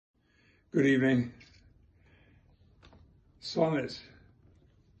Good evening. Sonnet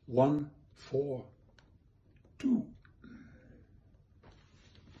 142.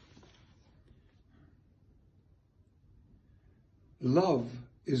 Love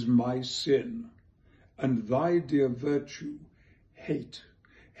is my sin, and thy dear virtue, hate.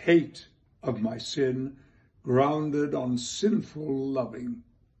 Hate of my sin, grounded on sinful loving.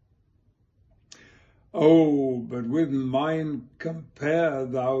 Oh, but with mine compare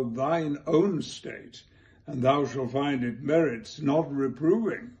thou thine own state, and thou shalt find it merits not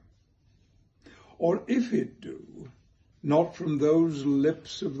reproving. Or if it do, not from those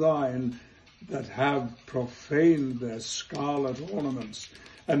lips of thine that have profaned their scarlet ornaments,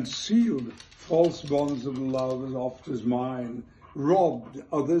 and sealed false bonds of love as oft as mine, robbed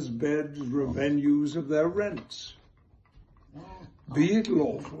others' beds, revenues of their rents. Be it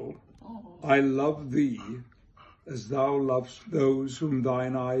lawful, I love thee, as thou lovest those whom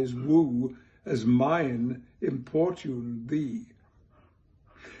thine eyes woo, as mine importune thee.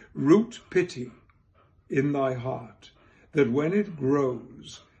 Root pity in thy heart, that when it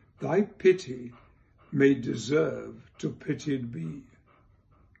grows, thy pity may deserve to pitied be.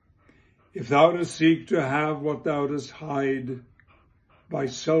 If thou dost seek to have what thou dost hide, by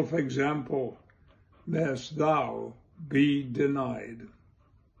self-example mayst thou be denied.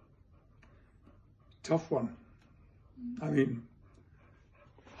 Tough one. I mean,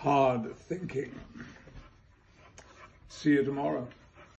 hard thinking. See you tomorrow.